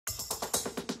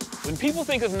When people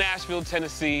think of Nashville,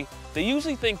 Tennessee, they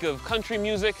usually think of country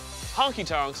music,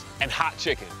 honky-tonks, and hot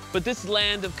chicken. But this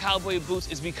land of cowboy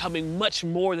boots is becoming much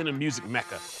more than a music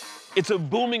mecca. It's a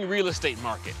booming real estate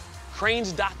market.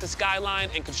 Cranes dot the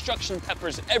skyline and construction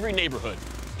peppers every neighborhood.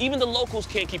 Even the locals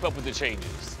can't keep up with the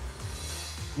changes.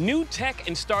 New tech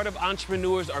and startup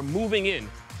entrepreneurs are moving in,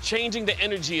 changing the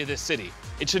energy of this city.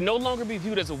 It should no longer be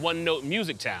viewed as a one-note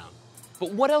music town.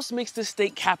 But what else makes this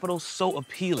state capital so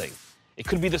appealing? It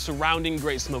could be the surrounding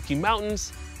Great Smoky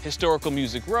Mountains, historical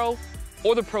Music Row,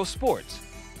 or the pro sports.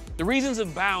 The reasons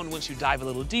abound once you dive a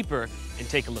little deeper and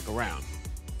take a look around.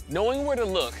 Knowing where to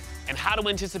look and how to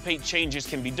anticipate changes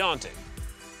can be daunting.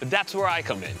 But that's where I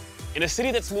come in. In a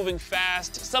city that's moving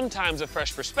fast, sometimes a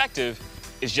fresh perspective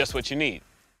is just what you need.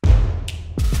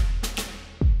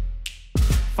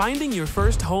 Finding your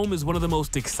first home is one of the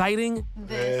most exciting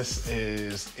This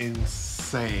is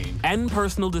insane. and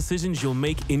personal decisions you'll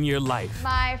make in your life.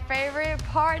 My favorite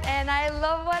part, and I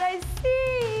love what I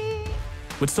see.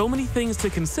 With so many things to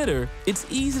consider, it's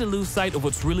easy to lose sight of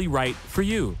what's really right for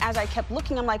you. As I kept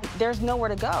looking, I'm like, there's nowhere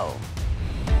to go.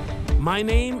 My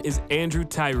name is Andrew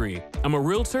Tyree. I'm a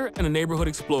realtor and a neighborhood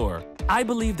explorer. I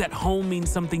believe that home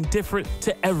means something different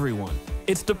to everyone.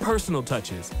 It's the personal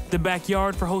touches, the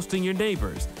backyard for hosting your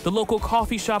neighbors, the local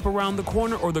coffee shop around the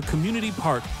corner, or the community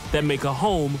park that make a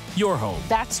home your home.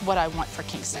 That's what I want for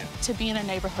Kingston, to be in a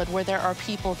neighborhood where there are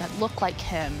people that look like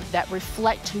him, that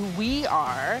reflect who we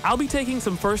are. I'll be taking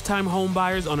some first-time home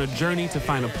buyers on a journey to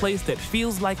find a place that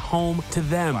feels like home to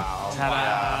them.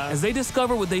 Ta-da! As they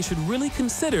discover what they should really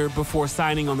consider before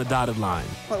signing on the dotted line.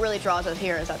 What really draws us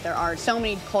here is that there are so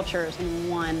many cultures in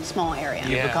one small area.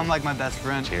 You become like my best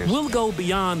friend. Cheers. We'll go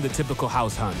beyond the typical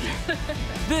house hunt.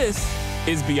 This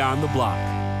is Beyond the Block.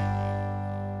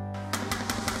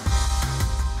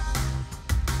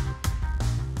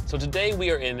 So today we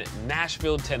are in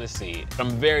Nashville, Tennessee.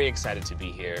 I'm very excited to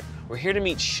be here. We're here to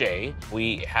meet Shae.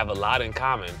 We have a lot in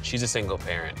common. She's a single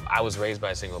parent. I was raised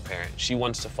by a single parent. She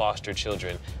wants to foster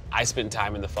children. I spent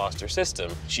time in the foster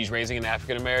system. She's raising an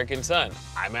African-American son.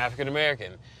 I'm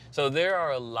African-American. So there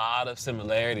are a lot of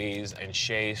similarities in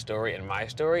Shae's story and my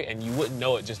story, and you wouldn't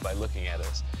know it just by looking at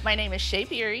us. My name is Shae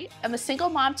Beery. I'm a single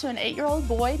mom to an 8-year-old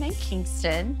boy named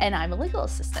Kingston, and I'm a legal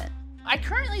assistant. I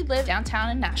currently live downtown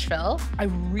in Nashville. I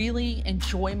really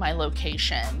enjoy my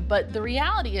location, but the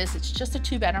reality is it's just a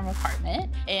 2-bedroom apartment.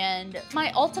 And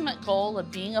my ultimate goal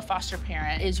of being a foster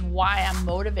parent is why I'm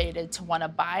motivated to want to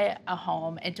buy a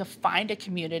home and to find a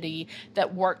community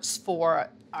that works for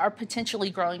our potentially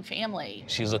growing family.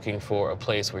 She's looking for a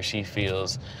place where she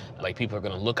feels like people are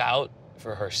gonna look out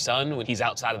for her son when he's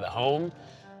outside of the home.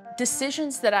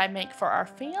 Decisions that I make for our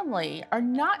family are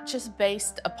not just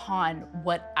based upon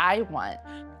what I want.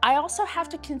 I also have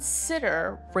to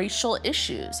consider racial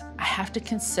issues. I have to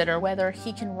consider whether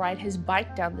he can ride his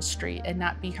bike down the street and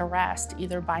not be harassed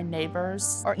either by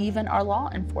neighbors or even our law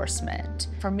enforcement.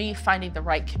 For me, finding the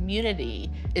right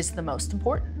community is the most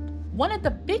important. One of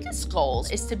the biggest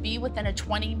goals is to be within a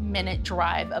 20-minute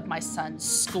drive of my son's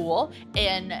school,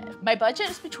 and my budget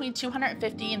is between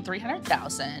 $250,000 and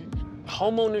 $300,000.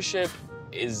 Homeownership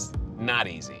is not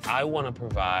easy. I want to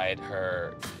provide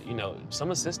her,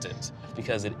 some assistance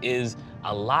because it is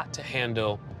a lot to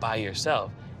handle by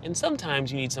yourself. And sometimes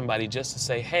you need somebody just to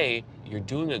say, hey, you're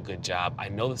doing a good job. I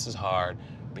know this is hard,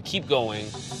 but keep going.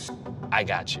 I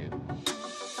got you.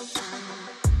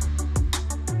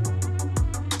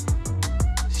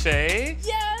 Shae?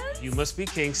 Yes? You must be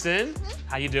Kingston.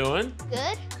 How you doing?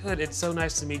 Good. Good. It's so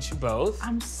nice to meet you both.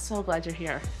 I'm so glad you're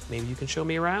here. Maybe you can show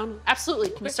me around? Absolutely.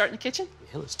 Can we start in the kitchen?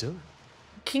 Yeah, let's do it.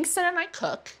 Kingston and I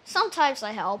cook. Sometimes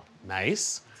I help.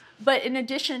 Nice. But in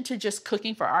addition to just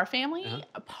cooking for our family,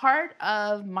 a part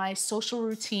of my social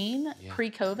routine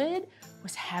pre-COVID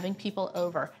was having people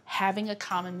over, having a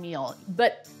common meal.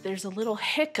 But there's a little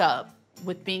hiccup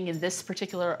with being in this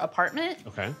particular apartment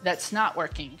that's not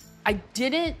working. I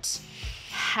didn't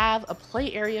have a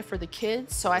play area for the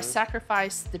kids, so I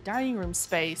sacrificed the dining room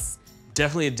space.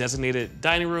 Definitely a designated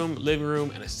dining room, living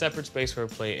room, and a separate space for a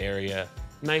play area.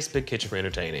 Nice big kitchen for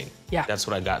entertaining. Yeah. That's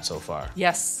what I got so far.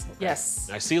 Yes, yes.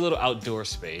 I see a little outdoor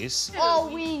space.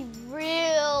 Oh, we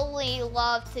really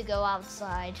love to go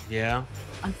outside. Yeah.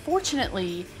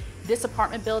 Unfortunately, this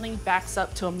apartment building backs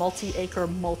up to a multi-acre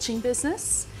mulching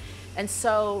business. And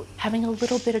so having a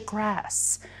little bit of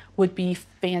grass would be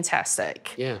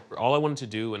fantastic. Yeah. All I wanted to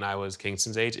do when I was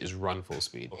Kingston's age is run full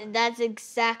speed. And that's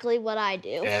exactly what I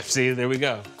do. Yeah, see, there we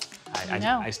go.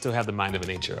 I still have the mind of an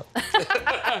 8-year-old.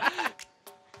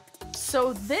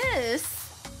 So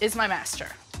this is my master.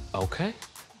 Okay.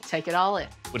 Take it all in.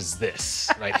 What is this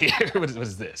right here? What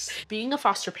is this? Being a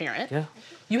foster parent,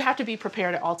 you have to be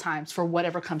prepared at all times for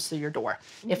whatever comes through your door.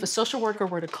 If a social worker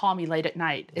were to call me late at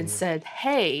night and said,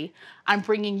 hey, I'm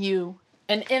bringing you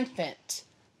an infant,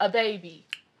 a baby,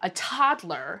 a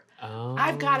toddler,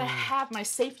 I've got to have my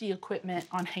safety equipment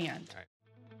on hand.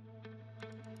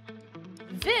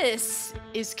 This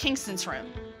is Kingston's room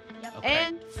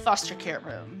and foster care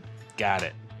room. Got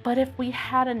it. But if we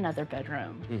had another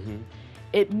bedroom,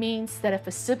 it means that if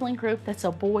a sibling group that's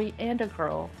a boy and a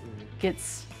girl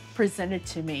gets presented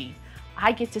to me,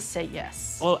 I get to say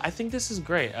yes. Well, I think this is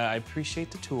great. I appreciate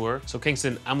the tour. So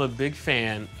Kingston, I'm a big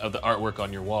fan of the artwork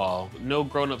on your wall. No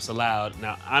grown-ups allowed.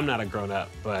 Now, I'm not a grown-up,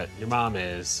 but your mom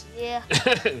is. Yeah,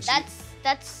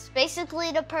 that's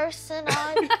basically the person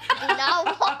I do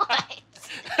not want.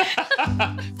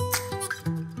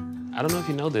 I don't know if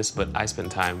you know this, but I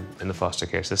spent time in the foster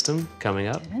care system coming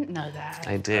up. I didn't know that.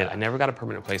 I did. I never got a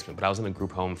permanent placement, but I was in a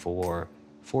group home for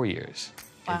 4 years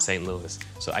in St. Louis.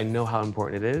 So I know how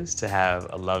important it is to have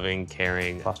a loving,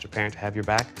 caring foster parent to have your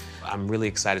back. I'm really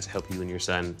excited to help you and your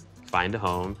son find a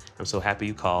home. I'm so happy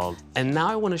you called. And now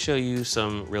I want to show you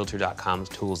some Realtor.com's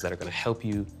tools that are going to help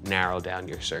you narrow down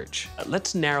your search.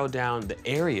 Let's narrow down the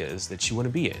areas that you want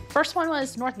to be in. First one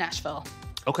was North Nashville.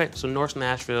 Okay, so North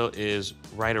Nashville is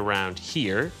right around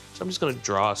here. So I'm just gonna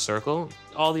draw a circle.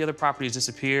 All the other properties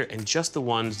disappear, and just the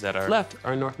ones that are left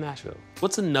are in North Nashville.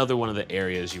 What's another one of the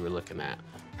areas you were looking at?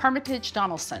 Hermitage,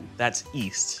 Donelson. That's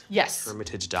east. Yes.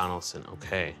 Hermitage, Donelson,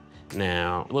 okay.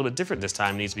 Now, a little bit different this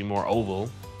time, needs to be more oval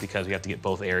because we have to get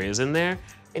both areas in there.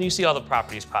 And you see all the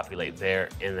properties populate there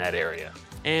in that area.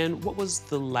 And what was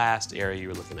the last area you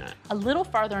were looking at? A little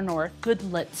farther north,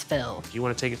 Goodlettsville. Do you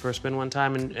want to take it for a spin one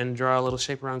time and draw a little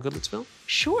shape around Goodlettsville?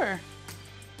 Sure.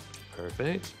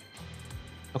 Perfect.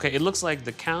 Okay, it looks like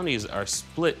the counties are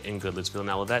split in Goodlettsville.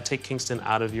 Now, will that take Kingston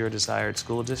out of your desired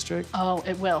school district? Oh,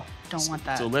 it will. Don't want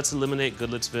that. So let's eliminate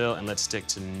Goodlettsville and let's stick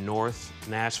to North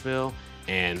Nashville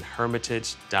and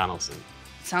Hermitage, Donelson.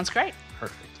 Sounds great.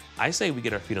 Perfect. I say we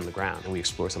get our feet on the ground and we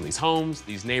explore some of these homes,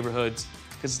 these neighborhoods,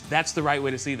 because that's the right way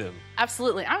to see them.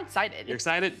 Absolutely, I'm excited. You're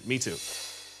excited? Me too.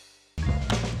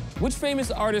 Which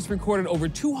famous artist recorded over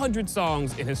 200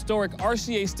 songs in historic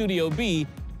RCA Studio B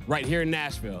right here in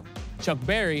Nashville? Chuck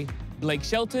Berry, Blake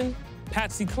Shelton,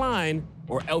 Patsy Cline,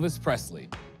 or Elvis Presley?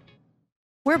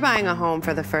 We're buying a home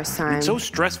for the first time. It's so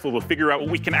stressful to figure out what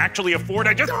we can actually afford.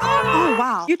 Oh,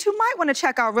 wow. You too might want to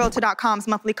check out Realtor.com's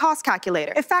monthly cost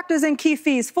calculator. It factors in key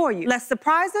fees for you. Less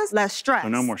surprises, less stress. So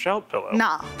no more shout pillow.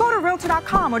 Nah. Go to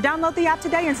Realtor.com or download the app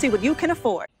today and see what you can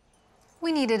afford.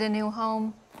 We needed a new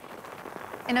home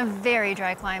in a very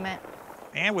dry climate.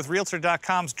 And with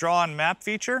Realtor.com's Draw and Map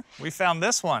feature, we found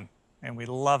this one, and we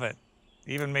love it.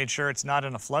 Even made sure it's not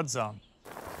in a flood zone.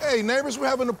 Hey, neighbors, we're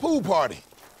having a pool party.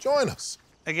 Join us.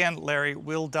 Again, Larry,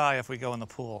 we'll die if we go in the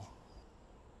pool.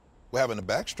 We're having a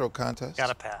backstroke contest.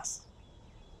 Gotta pass.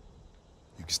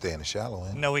 You can stay in the shallow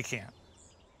end. No, we can't.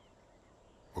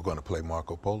 We're going to play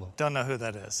Marco Polo. Don't know who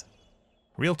that is.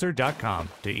 Realtor.com,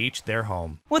 to each their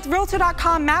home. With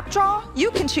Realtor.com Map Draw, you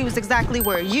can choose exactly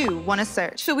where you want to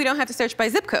search. So we don't have to search by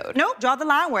zip code. Nope, draw the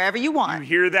line wherever you want. You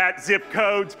hear that, zip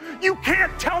codes? You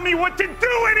can't tell me what to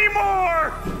do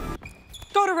anymore!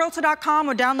 Go to Realtor.com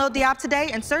or download the app today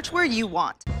and search where you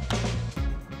want.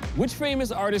 Which famous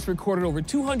artist recorded over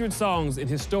 200 songs in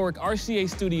historic RCA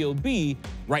Studio B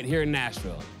right here in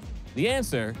Nashville? The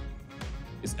answer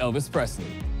is Elvis Presley.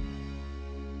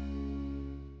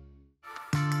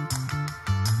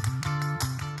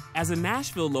 As a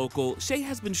Nashville local, Shae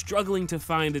has been struggling to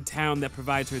find a town that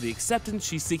provides her the acceptance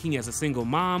she's seeking as a single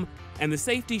mom and the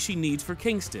safety she needs for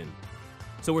Kingston.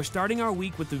 So we're starting our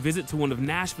week with a visit to one of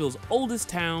Nashville's oldest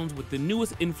towns with the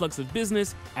newest influx of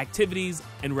business, activities,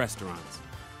 and restaurants.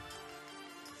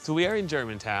 So we are in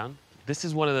Germantown. This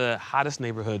is one of the hottest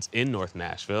neighborhoods in North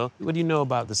Nashville. What do you know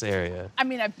about this area? I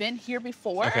mean, I've been here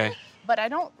before, but I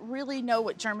don't really know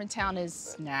what Germantown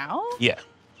is now. Yeah.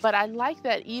 But I like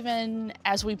that even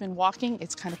as we've been walking,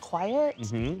 it's kind of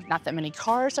quiet. Not that many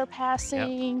cars are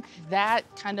passing. That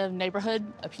kind of neighborhood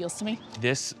appeals to me.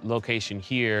 This location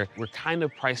here, we're kind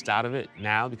of priced out of it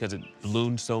now because it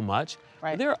ballooned so much.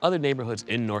 But there are other neighborhoods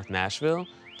in North Nashville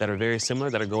that are very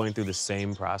similar, that are going through the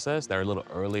same process, that are a little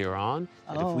earlier on.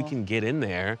 And if we can get in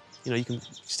there, you know, you can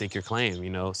stake your claim,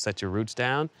 you know, set your roots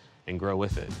down and grow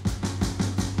with it.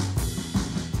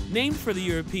 Named for the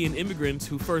European immigrants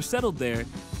who first settled there,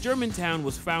 Germantown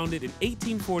was founded in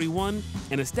 1841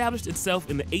 and established itself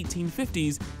in the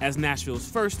 1850s as Nashville's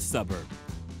first suburb.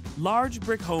 Large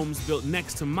brick homes built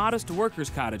next to modest workers'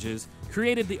 cottages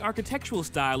created the architectural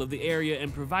style of the area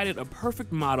and provided a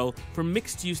perfect model for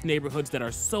mixed-use neighborhoods that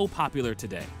are so popular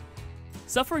today.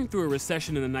 Suffering through a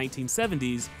recession in the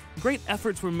 1970s, great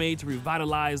efforts were made to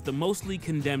revitalize the mostly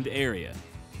condemned area.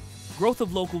 Growth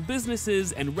of local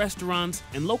businesses and restaurants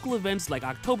and local events like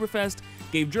Oktoberfest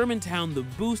gave Germantown the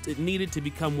boost it needed to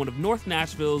become one of North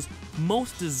Nashville's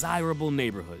most desirable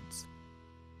neighborhoods.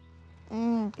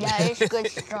 Yeah, it's good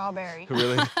strawberry.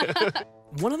 Really?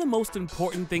 One of the most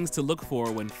important things to look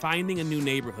for when finding a new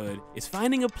neighborhood is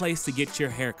finding a place to get your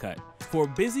hair cut. For a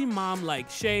busy mom like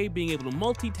Shae, being able to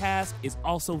multitask is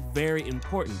also very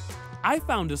important. I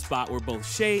found a spot where both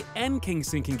Shae and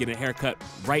Kingston can get a haircut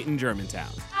right in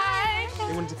Germantown. Hi.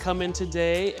 They wanted to come in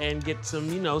today and get some,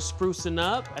 sprucing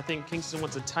up. I think Kingston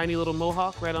wants a tiny little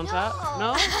mohawk right on top.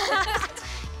 No?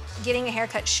 Getting a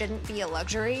haircut shouldn't be a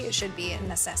luxury, it should be a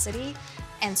necessity.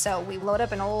 And so we load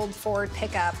up an old Ford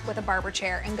pickup with a barber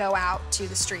chair and go out to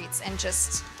the streets and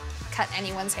just cut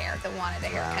anyone's hair that wanted a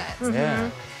haircut. Wow.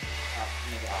 Yeah.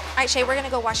 All right, Shae, we're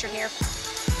gonna go wash your hair.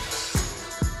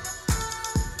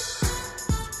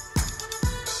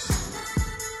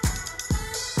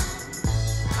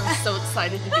 I'm so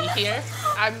excited to be here.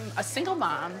 I'm a single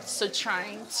mom, so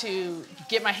trying to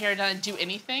get my hair done and do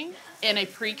anything in a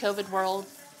pre-COVID world,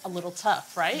 a little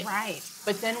tough, right? Right.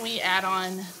 But then we add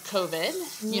on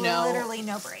COVID, Literally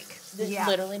no break.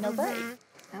 Literally no break.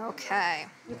 Okay,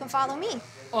 you can follow me.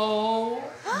 Oh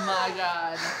my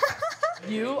God.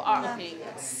 You are looking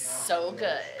so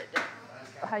good.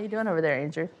 How you doing over there,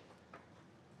 Andrew?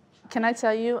 Can I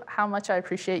tell you how much I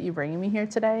appreciate you bringing me here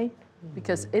today?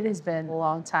 Because it has been a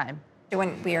long time.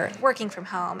 When we're working from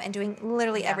home and doing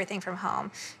literally everything from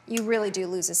home, you really do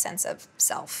lose a sense of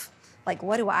self. Like,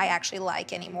 what do I actually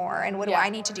like anymore? And what do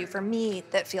I need to do for me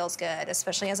that feels good,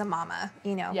 especially as a mama,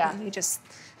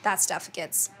 that stuff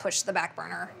gets pushed to the back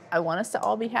burner. I want us to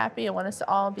all be happy. I want us to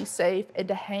all be safe and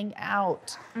to hang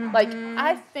out. Like,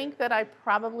 I think that I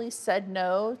probably said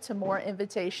no to more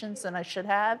invitations than I should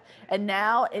have. And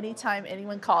now, anytime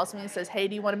anyone calls me and says, hey,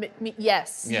 do you want to meet?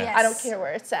 Yes. I don't care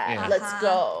where it's at. Let's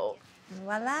go.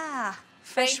 Voila.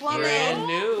 Fresh woman. Brand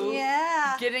new.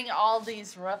 Yeah. Getting all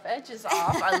these rough edges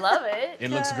off. I love it. It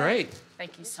looks great.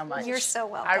 Thank you so much. You're so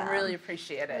welcome. I really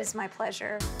appreciate it. It was my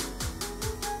pleasure.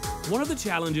 One of the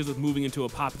challenges with moving into a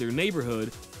popular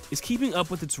neighborhood is keeping up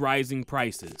with its rising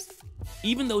prices.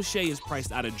 Even though Shae is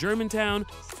priced out of Germantown,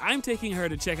 I'm taking her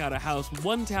to check out a house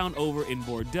one town over in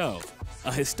Bordeaux,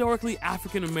 a historically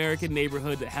African-American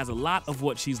neighborhood that has a lot of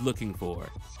what she's looking for.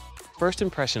 First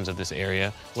impressions of this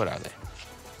area, what are they?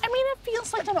 I mean, it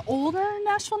feels like an older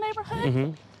Nashville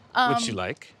neighborhood. Which you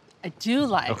like? I do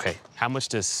like. Okay, how much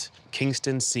does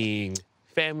Kingston seeing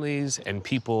families and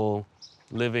people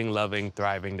living, loving,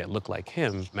 thriving that look like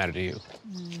him matter to you?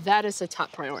 That is a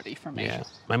top priority for me. Yeah.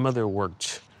 My mother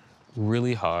worked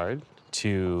really hard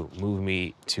to move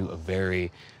me to a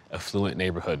very affluent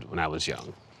neighborhood when I was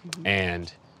young.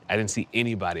 And I didn't see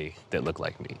anybody that looked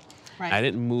like me. Right. I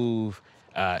didn't move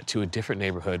to a different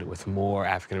neighborhood with more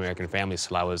African-American families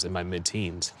till I was in my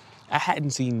mid-teens. I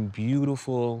hadn't seen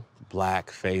beautiful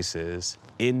Black faces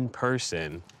in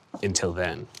person until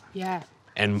then. Yeah.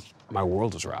 And my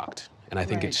world was rocked. And I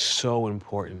think it's so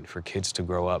important for kids to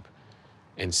grow up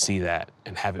and see that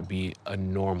and have it be a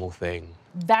normal thing.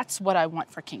 That's what I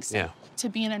want for Kingston. Yeah. To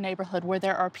be in a neighborhood where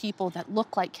there are people that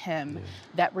look like him,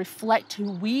 that reflect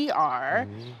who we are,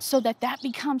 so that that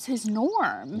becomes his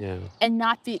norm and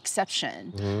not the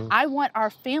exception. I want our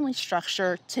family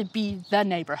structure to be the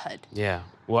neighborhood. Yeah.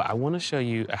 Well, I want to show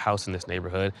you a house in this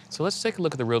neighborhood. So let's take a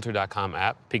look at the Realtor.com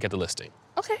app, peek at the listing.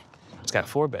 Okay. It's got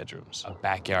 4 bedrooms, a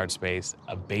backyard space,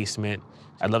 a basement.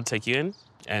 I'd love to take you in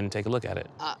and take a look at it.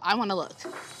 I want to look.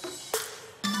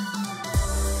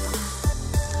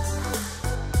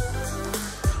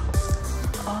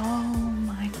 Oh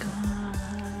my God.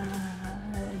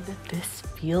 This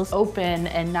feels open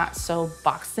and not so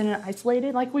boxed in and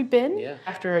isolated like we've been. Yeah.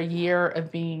 After a year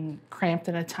of being cramped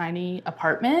in a tiny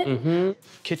apartment.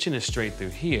 Kitchen is straight through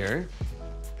here,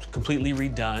 completely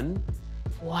redone.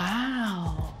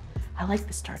 Wow. I like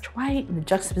the starch white and the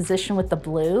juxtaposition with the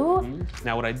blue.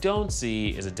 Now, what I don't see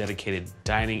is a dedicated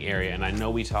dining area, and I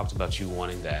know we talked about you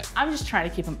wanting that. I'm just trying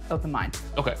to keep an open mind.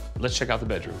 Okay, let's check out the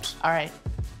bedrooms. All right.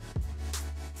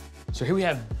 So here we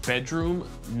have bedroom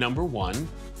number 1.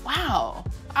 Wow.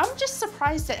 I'm just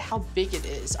surprised at how big it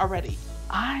is already.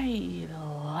 I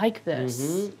like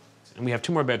this. And we have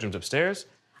 2 more bedrooms upstairs.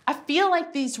 I feel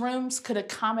like these rooms could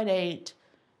accommodate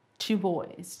 2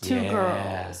 boys, 2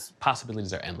 girls.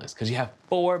 Possibilities are endless because you have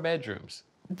 4 bedrooms.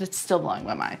 That's still blowing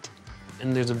my mind.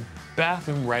 And there's a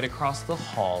bathroom right across the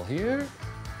hall here.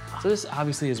 So this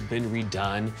obviously has been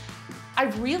redone. I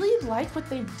really like what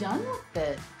they've done with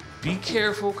it. Be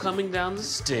careful coming down the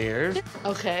stairs.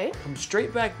 Okay. Come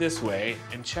straight back this way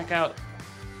and check out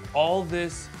all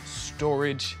this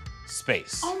storage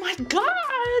space. Oh my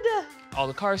God! All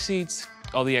the car seats,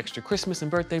 all the extra Christmas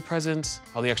and birthday presents,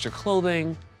 all the extra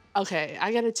clothing. Okay,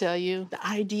 I gotta tell you, the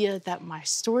idea that my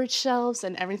storage shelves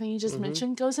and everything you just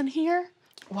mentioned goes in here,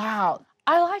 wow,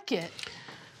 I like it.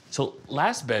 So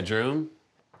last bedroom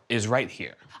is right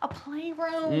here. A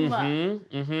playroom.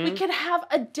 We could have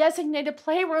a designated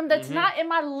playroom that's not in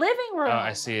my living room. Oh,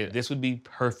 I see it. This would be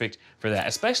perfect for that,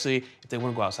 especially if they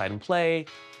want to go outside and play.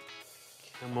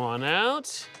 Come on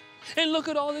out. And look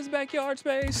at all this backyard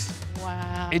space.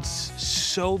 Wow. It's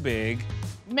so big.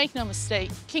 Make no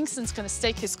mistake, Kingston's gonna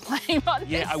stake his claim on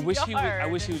this I wish yard. I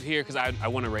wish he was here because I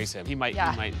want to race him. He might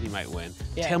win.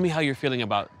 Yeah. Tell me how you're feeling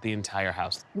about the entire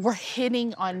house. We're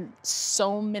hitting on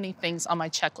so many things on my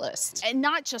checklist. And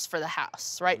not just for the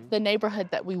house, right? The neighborhood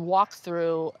that we walk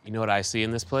through. You know what I see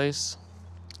in this place?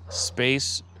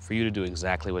 Space for you to do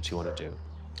exactly what you want to do.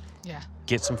 Yeah.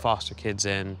 Get some foster kids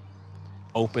in,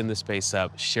 open the space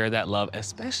up, share that love,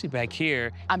 especially back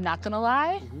here. I'm not gonna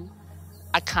lie,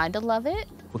 I kinda love it.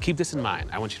 Well, keep this in mind.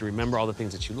 I want you to remember all the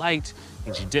things that you liked,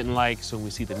 things you didn't like, so when we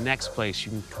see the next place,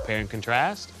 you can compare and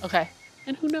contrast. Okay.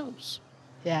 And who knows?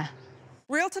 Yeah.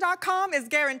 Realtor.com is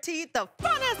guaranteed the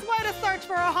funnest way to search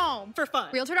for a home for fun.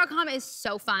 Realtor.com is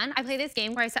so fun. I play this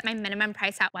game where I set my minimum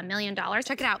price at $1 million.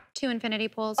 Check it out. 2 infinity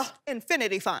pools.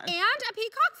 Infinity fun. And a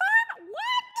peacock farm?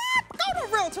 What? Go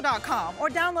to Realtor.com or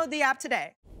download the app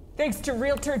today. Thanks to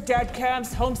Realtor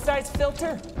Dadcam's home size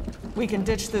filter, we can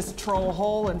ditch this troll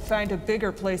hole and find a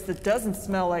bigger place that doesn't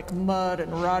smell like mud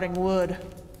and rotting wood.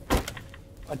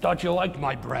 I thought you liked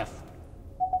my breath.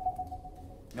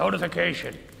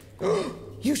 Notification.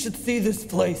 You should see this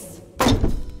place.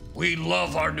 We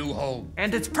love our new home.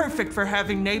 And it's perfect for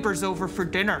having neighbors over for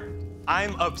dinner.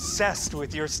 I'm obsessed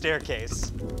with your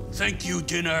staircase. Thank you,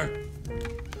 dinner.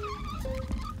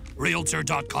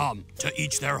 Realtor.com, to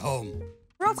each their home.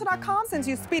 Realtor.com sends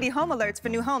you speedy home alerts for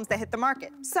new homes that hit the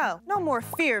market. So, no more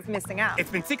fear of missing out. It's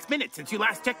been 6 minutes since you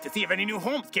last checked to see if any new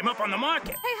homes came up on the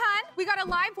market. Hey, hon, we got a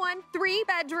live one,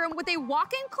 3-bedroom with a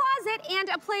walk-in closet and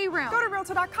a playroom. Go to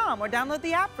Realtor.com or download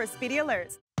the app for speedy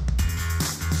alerts.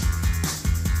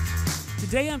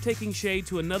 Today I'm taking Shae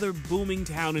to another booming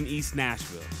town in East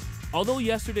Nashville. Although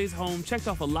yesterday's home checked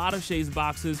off a lot of Shae's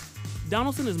boxes,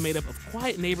 Donelson is made up of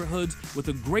quiet neighborhoods with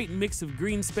a great mix of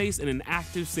green space and an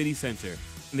active city center.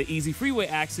 And the easy freeway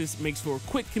access makes for a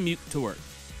quick commute to work.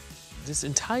 This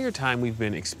entire time we've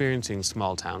been experiencing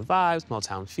small town vibes, small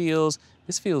town feels.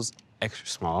 This feels extra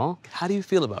small. How do you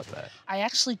feel about that? I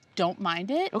actually don't mind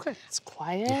it. Okay. It's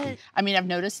quiet. I mean, I've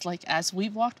noticed, like, as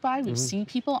we've walked by, we've seen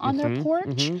people on their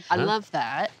porch. I love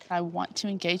that. I want to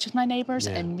engage with my neighbors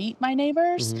and meet my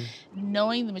neighbors.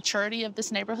 Knowing the maturity of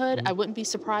this neighborhood, I wouldn't be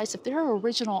surprised if there are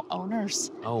original owners.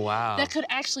 Oh, wow. That could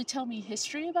actually tell me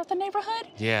history about the neighborhood.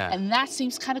 Yeah. And that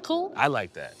seems kind of cool. I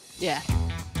like that. Yeah.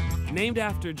 Named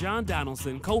after John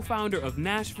Donelson, co-founder of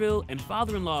Nashville and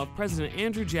father-in-law of President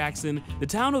Andrew Jackson, the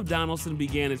town of Donelson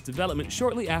began its development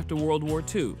shortly after World War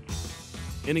II.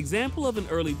 An example of an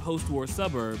early post-war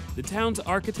suburb, the town's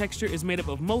architecture is made up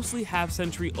of mostly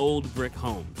half-century-old brick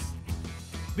homes.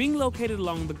 Being located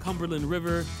along the Cumberland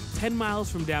River, 10 miles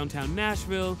from downtown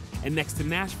Nashville, and next to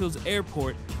Nashville's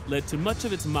airport, led to much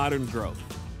of its modern growth.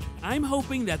 I'm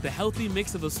hoping that the healthy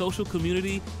mix of a social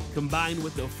community combined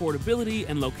with the affordability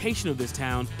and location of this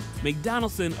town make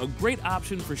Donelson a great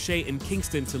option for Shae and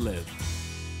Kingston to live.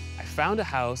 I found a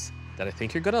house that I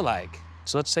think you're gonna like,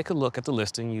 so let's take a look at the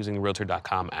listing using the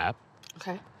Realtor.com app.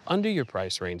 Okay. Under your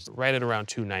price range, right at around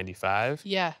 $295.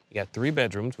 Yeah. You got 3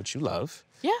 bedrooms, which you love.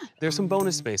 Yeah. There's some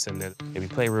bonus space in there, maybe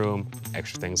playroom,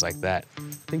 extra things like that. I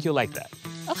think you'll like that.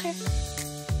 Okay.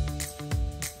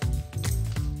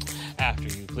 After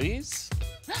you, please.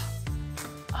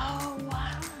 Oh,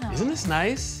 wow. Isn't this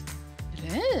nice?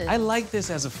 It is. I like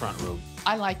this as a front room.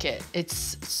 I like it.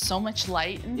 It's so much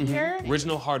light in here.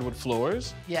 Original hardwood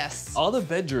floors. Yes. All the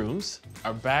bedrooms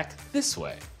are back this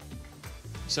way.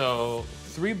 So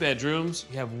 3 bedrooms.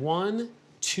 You have 1,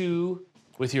 2,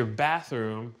 with your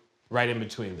bathroom right in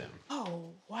between them. Oh,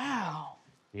 wow.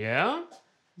 Yeah?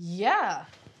 Yeah.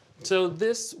 So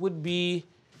this would be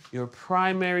your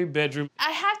primary bedroom.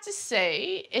 I have to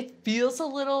say, it feels a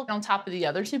little on top of the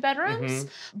other 2 bedrooms,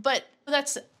 but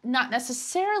that's not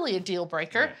necessarily a deal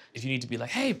breaker. If you need to be like,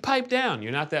 hey, pipe down,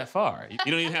 you're not that far.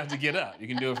 You don't even have to get up. You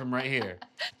can do it from right here.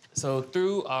 So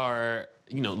through our,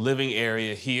 living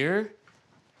area here,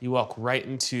 you walk right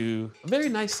into a very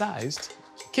nice sized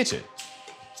kitchen.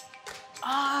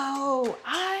 Oh,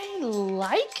 I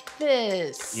like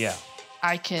this. Yeah.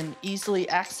 I can easily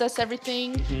access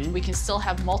everything. We can still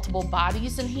have multiple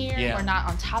bodies in here. Yeah. We're not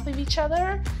on top of each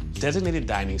other. Designated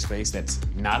dining space that's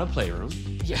not a playroom,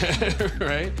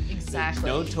 right? Exactly.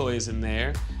 No toys in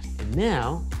there. And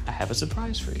now I have a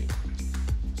surprise for you.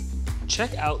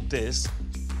 Check out this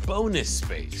bonus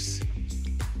space.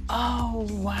 Oh,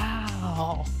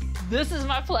 wow. This is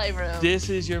my playroom. This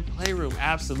is your playroom,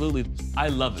 absolutely. I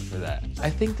love it for that. I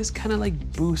think this kind of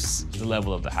like boosts the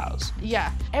level of the house.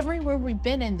 Yeah, everywhere we've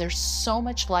been in, there's so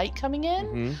much light coming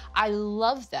in. I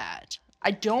love that.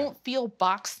 I don't feel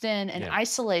boxed in and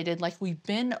isolated like we've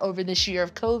been over this year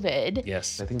of COVID.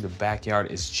 Yes, I think the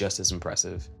backyard is just as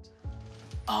impressive.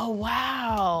 Oh,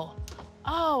 wow.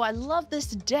 Oh, I love this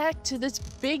deck to this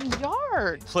big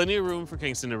yard. Plenty of room for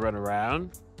Kingston to run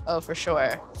around. Oh, for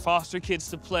sure. Foster kids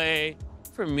to play.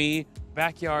 For me,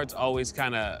 backyards always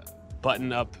kind of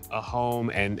button up a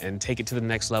home and take it to the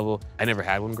next level. I never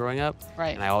had one growing up,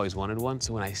 and I always wanted one.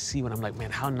 So when I see one, I'm like, man,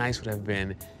 how nice would it have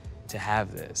been to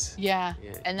have this? Yeah,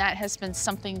 and that has been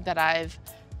something that I've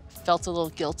felt a little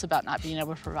guilt about not being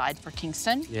able to provide for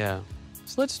Kingston. Yeah.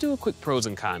 So let's do a quick pros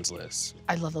and cons list.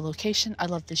 I love the location. I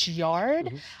love this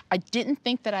yard. I didn't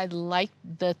think that I liked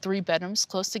the 3 bedrooms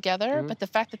close together, but the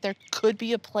fact that there could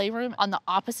be a playroom on the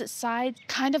opposite side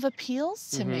kind of appeals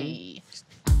to me.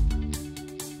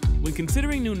 When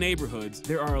considering new neighborhoods,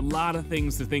 there are a lot of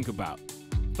things to think about.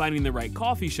 Finding the right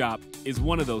coffee shop is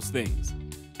one of those things.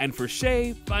 And for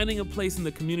Shae, finding a place in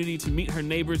the community to meet her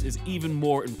neighbors is even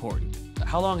more important.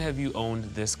 How long have you owned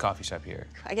this coffee shop here?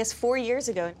 I guess 4 years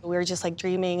ago, we were just like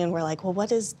dreaming and we're like, well, what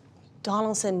does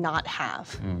Donelson not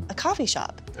have? A coffee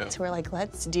shop. So we're like,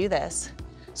 let's do this.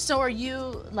 So are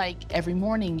you, like, every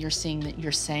morning you're seeing that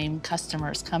your same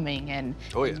customers coming and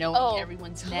knowing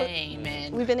everyone's name?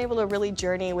 And we've been able to really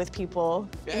journey with people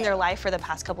in their life for the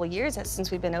past couple of years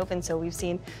since we've been open. So we've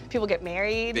seen people get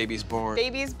married. Babies born.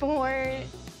 Babies born.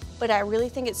 But I really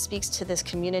think it speaks to this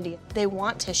community. They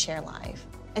want to share life.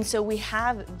 And so we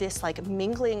have this like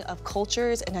mingling of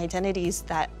cultures and identities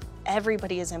that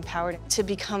everybody is empowered to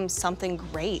become something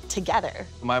great together.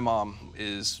 My mom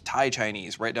is Thai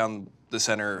Chinese, right down the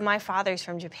center. My father's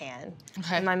from Japan,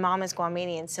 and my mom is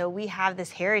Guamanian, so we have this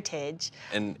heritage.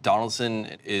 And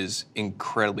Donelson is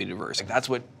incredibly diverse. Like, that's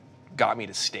what got me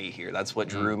to stay here. That's what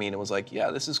drew me and it was like,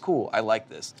 yeah, this is cool. I like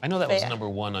this. I know that was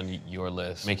 #1 on your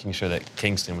list, making sure that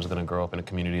Kingston was gonna grow up in a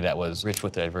community that was rich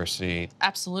with diversity.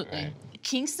 Absolutely. Right.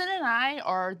 Kingston and I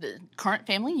are the current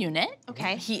family unit.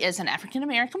 Okay. He is an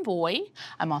African-American boy.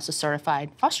 I'm also certified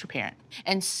foster parent.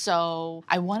 And so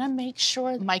I wanna make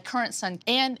sure my current son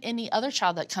and any other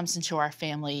child that comes into our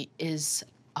family is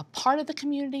a part of the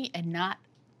community and not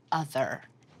other.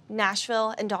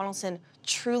 Nashville and Donelson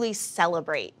truly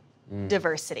celebrate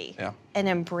diversity and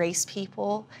embrace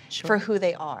people for who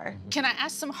they are. Can I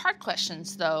ask some hard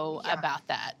questions, though, about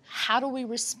that? How do we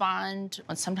respond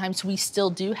when sometimes we still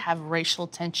do have racial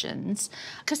tensions?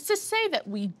 Because to say that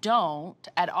we don't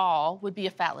at all would be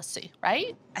a fallacy,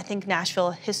 right? I think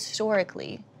Nashville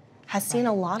historically has seen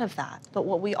a lot of that. But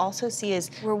what we also see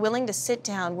is we're willing to sit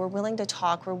down, we're willing to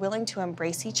talk, we're willing to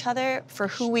embrace each other for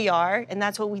who we are, and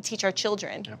that's what we teach our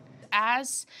children.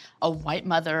 As a white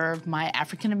mother of my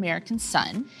African-American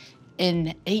son,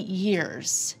 in 8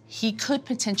 years, he could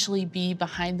potentially be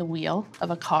behind the wheel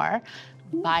of a car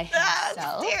by himself.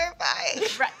 That's terrifying.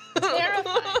 Right,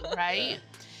 terrifying, right?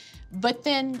 But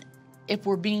then, if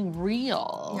we're being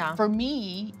real, for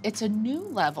me, it's a new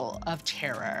level of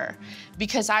terror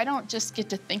because I don't just get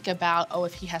to think about, oh,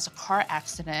 if he has a car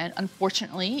accident.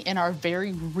 Unfortunately, in our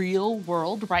very real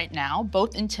world right now,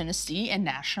 both in Tennessee and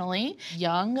nationally,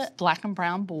 young Black and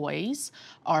brown boys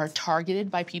are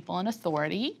targeted by people in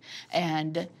authority.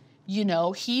 And you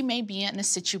know, he may be in a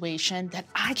situation that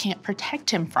I can't protect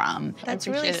him from. That's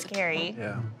really scary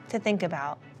to think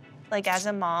about. Like, as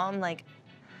a mom, like,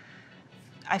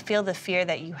 I feel the fear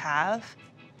that you have,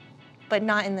 but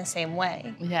not in the same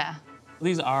way. Yeah.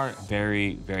 These are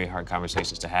very, very hard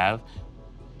conversations to have,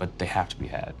 but they have to be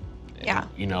had. Yeah. And,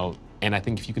 you know, and I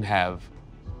think if you can have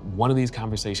one of these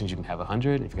conversations, you can have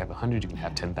 100. If you have 100, you can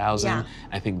have 10,000. Yeah.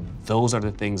 I think those are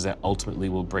the things that ultimately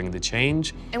will bring the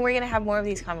change. And we're gonna have more of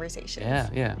these conversations.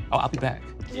 Yeah. Oh, I'll be back.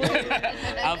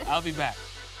 I'll be back.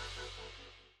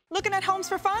 Looking at homes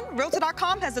for fun?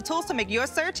 Realtor.com has the tools to make your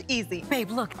search easy.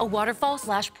 Babe, look, a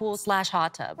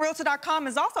waterfall/pool/hot tub. Realtor.com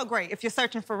is also great if you're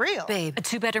searching for real. Babe, a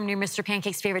 2-bedroom near Mr.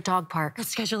 Pancake's favorite dog park. Let's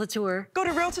schedule a tour. Go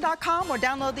to Realtor.com or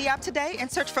download the app today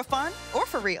and search for fun or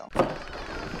for real.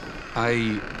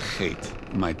 I hate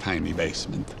my tiny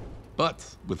basement.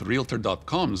 But with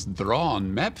Realtor.com's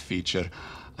drawn map feature,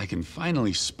 I can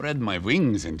finally spread my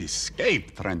wings and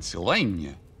escape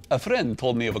Transylvania. A friend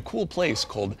told me of a cool place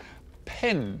called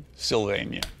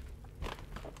Pennsylvania.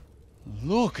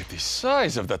 Look at the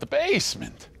size of that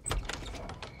basement.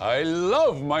 I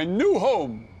love my new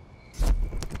home.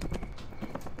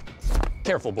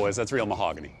 Careful, boys, that's real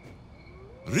mahogany.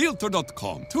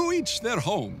 Realtor.com, to each their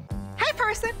home. Hey,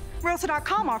 person!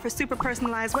 Realtor.com offers super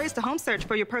personalized ways to home search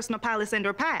for your personal palace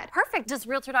and/or pad. Perfect. Does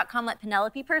Realtor.com let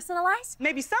Penelope personalize?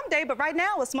 Maybe someday, but right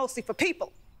now it's mostly for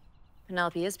people.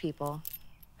 Penelope is people.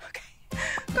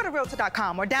 Go to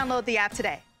Realtor.com or download the app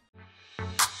today.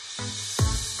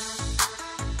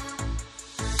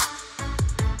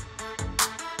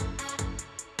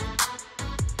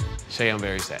 Shae, I'm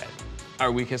very sad.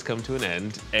 Our week has come to an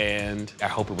end, and I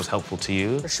hope it was helpful to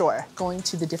you. For sure. Going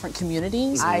to the different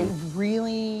communities, I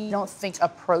really don't think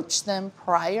approach them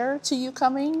prior to you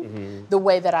coming the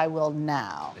way that I will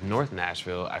now. In North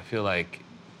Nashville, I feel like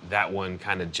that one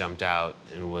kind of jumped out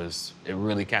and it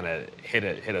really kind of hit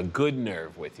a good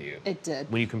nerve with you. It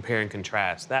did. When you compare and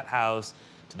contrast that house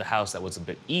to the house that was a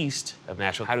bit east of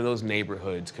Nashville, how do those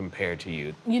neighborhoods compare to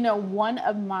you? You know, one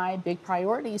of my big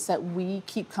priorities that we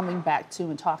keep coming back to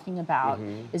and talking about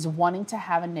is wanting to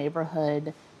have a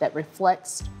neighborhood that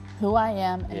reflects who I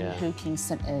am and who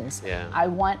Kingston is. I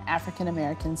want African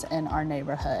Americans in our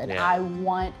neighborhood. I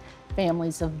want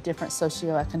families of different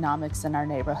socioeconomics in our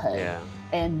neighborhood.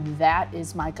 And that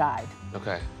is my guide.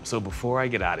 Okay, so before I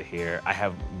get out of here, I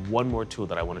have one more tool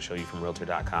that I want to show you from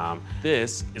Realtor.com.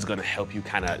 This is going to help you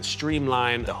kind of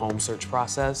streamline the home search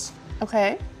process.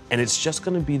 Okay. And it's just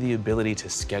going to be the ability to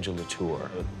schedule a tour.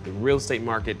 The real estate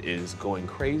market is going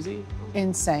crazy.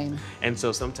 Insane. And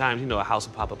so sometimes, you know, a house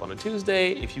will pop up on a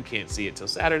Tuesday. If you can't see it till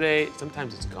Saturday,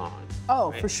 sometimes it's gone.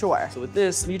 Oh, for sure. So with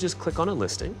this, you just click on a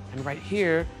listing, and right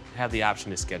here, you have the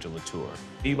option to schedule a tour.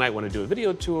 You might want to do a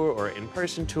video tour or an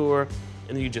in-person tour,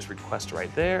 and then you just request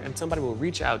right there, and somebody will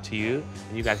reach out to you,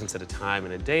 and you guys can set a time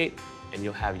and a date, and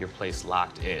you'll have your place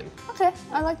locked in. Okay,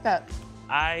 I like that.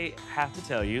 I have to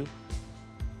tell you,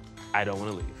 I don't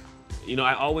want to leave. You know,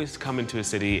 I always come into a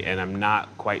city and I'm not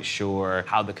quite sure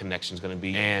how the connection's gonna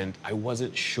be. And I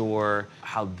wasn't sure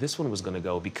how this one was gonna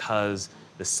go because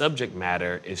the subject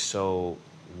matter is so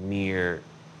near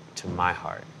to my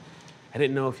heart. I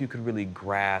didn't know if you could really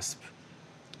grasp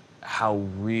how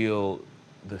real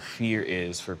the fear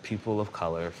is for people of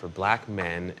color, for Black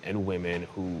men and women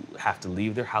who have to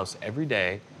leave their house every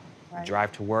day,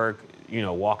 drive to work, you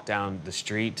know, walk down the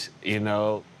street, you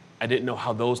know. I didn't know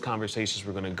how those conversations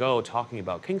were gonna go talking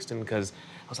about Kingston because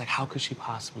I was like, how could she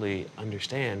possibly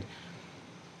understand?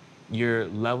 Your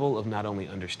level of not only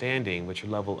understanding, but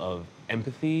your level of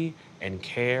empathy and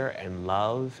care and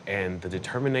love and the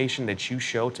determination that you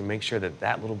show to make sure that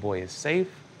that little boy is safe.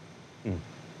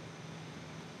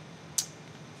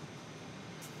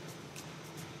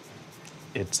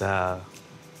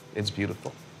 It's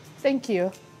beautiful. Thank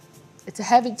you. It's a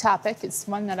heavy topic. It's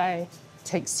one that I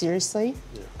take seriously.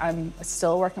 I'm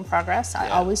still a work in progress. I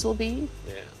always will be.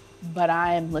 But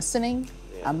I am listening,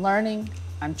 I'm learning,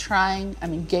 I'm trying,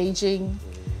 I'm engaging.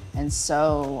 And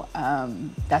so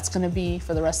that's gonna be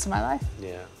for the rest of my life.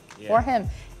 For him.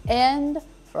 And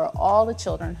for all the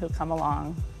children who come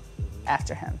along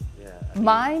after him.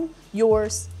 Mine,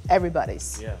 yours,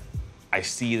 everybody's. I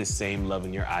see the same love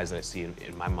in your eyes that I see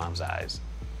in my mom's eyes.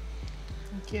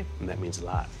 Thank you. And that means a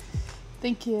lot.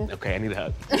 Thank you. Okay, I need a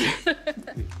hug.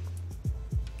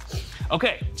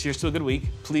 Okay, cheers to a good week.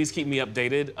 Please keep me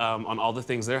updated on all the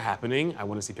things that are happening. I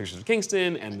want to see pictures of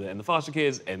Kingston and the foster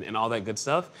kids and all that good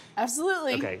stuff.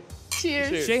 Absolutely. Okay.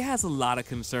 Cheers. Shae has a lot of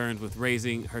concerns with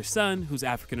raising her son, who's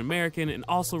African American, and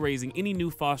also raising any new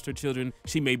foster children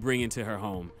she may bring into her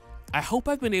home. I hope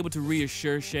I've been able to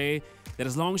reassure Shae that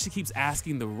as long as she keeps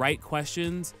asking the right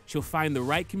questions, she'll find the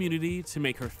right community to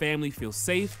make her family feel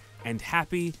safe and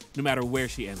happy no matter where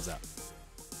she ends up.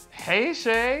 Hey,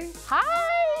 Shae.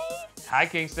 Hi. Hi,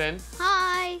 Kingston.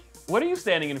 Hi. What are you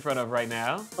standing in front of right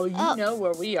now? Oh, you know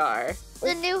where we are.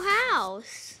 The new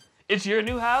house. It's your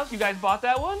new house? You guys bought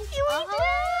that one?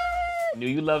 Knew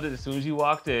you loved it as soon as you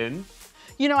walked in.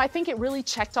 You know, I think it really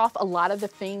checked off a lot of the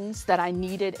things that I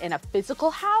needed in a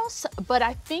physical house, but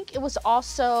I think it was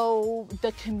also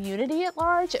the community at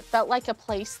large. It felt like a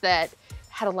place that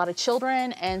had a lot of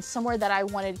children and somewhere that I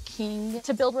wanted King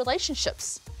to build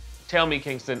relationships. Tell me,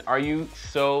 Kingston, are you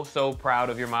so proud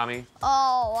of your mommy?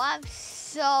 Oh, I'm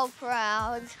so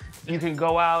proud. You can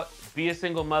go out, be a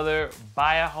single mother,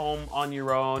 buy a home on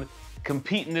your own,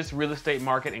 compete in this real estate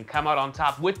market and come out on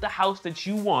top with the house that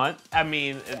you want. I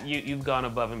mean, you've gone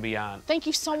above and beyond. Thank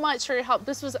you so much for your help.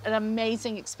 This was an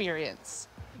amazing experience.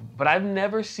 But I've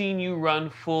never seen you run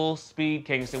full speed,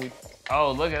 Kingston.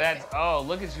 Oh, look at that. Oh,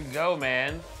 look at you go,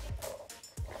 man.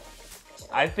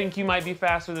 I think you might be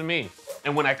faster than me.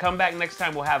 And when I come back next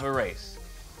time, we'll have a race.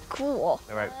 Cool.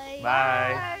 All right,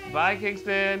 bye. Bye,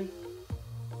 Kingston.